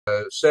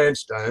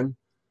sandstone,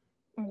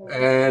 Mhm.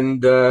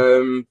 and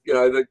you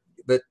know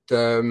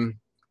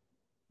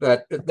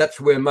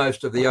that's where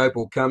most of the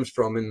opal comes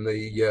from in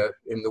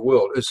the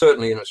world,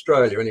 certainly in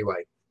Australia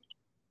anyway.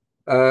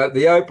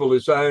 The opal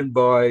is owned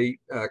by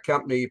a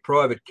company,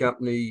 private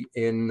company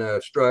in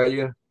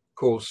Australia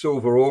called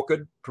Silver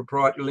Orchid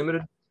Proprietary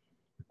Limited.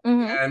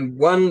 Mhm.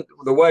 And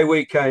the way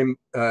we came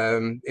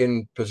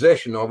in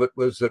possession of it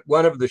was that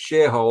one of the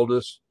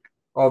shareholders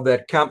of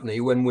that company,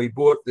 when we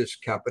bought this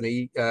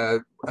company, a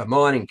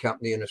mining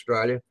company in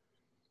Australia,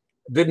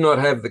 did not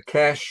have the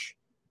cash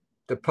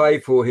to pay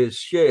for his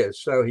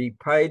shares. So he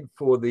paid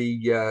for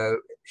the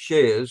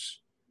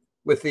shares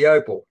with the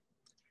opal.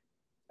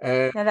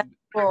 And Yeah, that's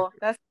cool.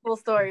 That's a cool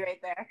story right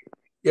there.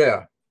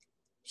 yeah,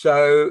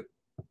 so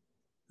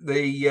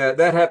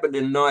that happened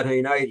in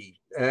 1980.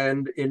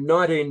 And in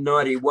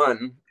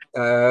 1991,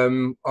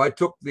 I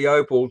took the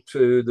opal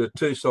to the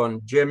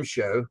Tucson Gem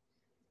Show,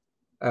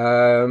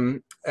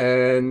 and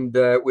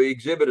we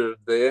exhibited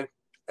it there.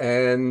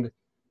 And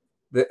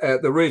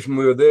the reason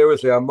we were there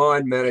was our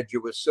mine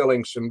manager was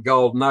selling some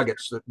gold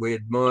nuggets that we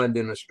had mined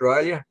in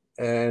Australia.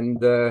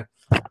 And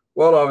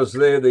while I was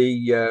there,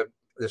 the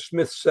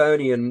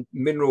Smithsonian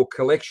Mineral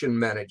Collection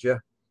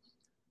Manager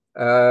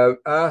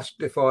asked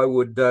if I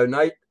would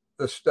donate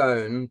the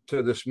stone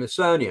to the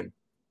Smithsonian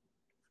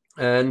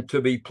and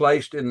to be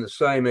placed in the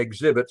same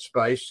exhibit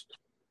space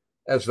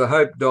as the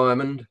Hope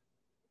Diamond,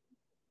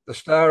 the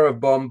Star of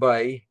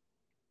Bombay,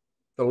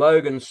 the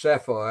Logan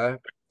Sapphire,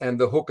 and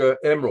the Hooker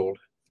Emerald.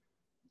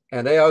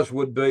 And ours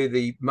would be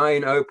the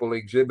main opal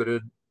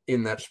exhibited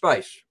in that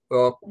space.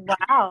 Well,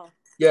 Wow.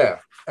 yeah.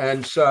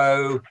 And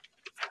so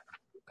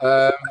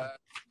um,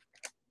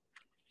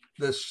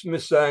 the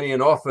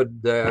Smithsonian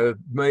offered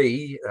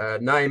me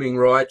naming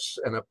rights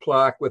and a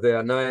plaque with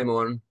our name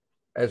on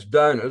as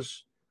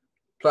donors,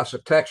 plus a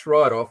tax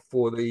write-off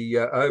for the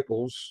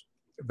opal's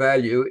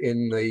value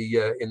in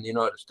the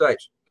United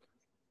States.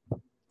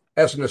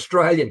 As an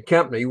Australian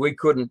company, we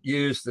couldn't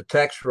use the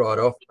tax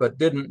write-off, but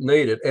didn't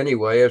need it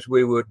anyway, as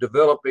we were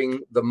developing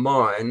the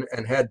mine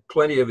and had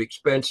plenty of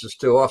expenses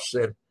to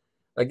offset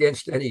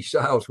against any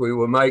sales we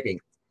were making.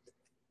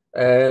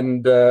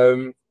 And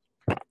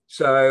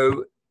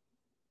so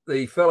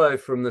the fellow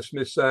from the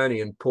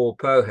Smithsonian, Paul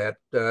Pohat,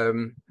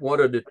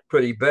 wanted it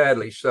pretty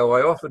badly. So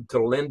I offered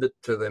to lend it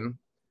to them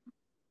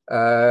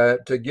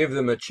to give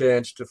them a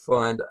chance to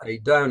find a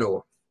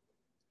donor.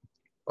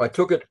 I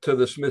took it to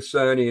the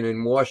Smithsonian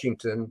in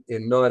Washington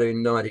in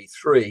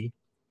 1993,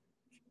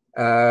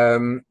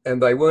 and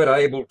they weren't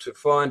able to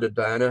find a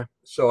donor.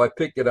 So I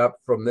picked it up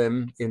from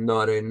them in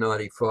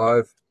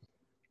 1995.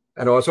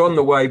 And I was on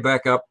the way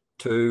back up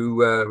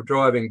to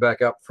driving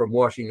back up from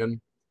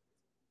Washington,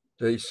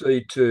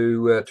 D.C.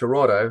 to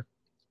Toronto.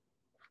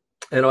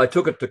 And I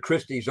took it to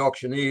Christie's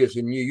Auctioneers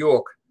in New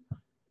York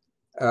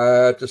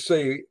to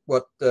see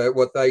what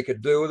they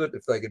could do with it,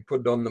 if they could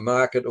put it on the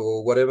market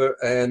or whatever.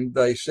 And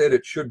they said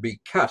it should be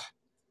cut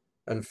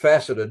and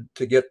faceted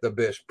to get the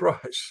best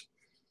price.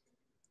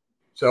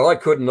 So I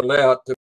couldn't allow it to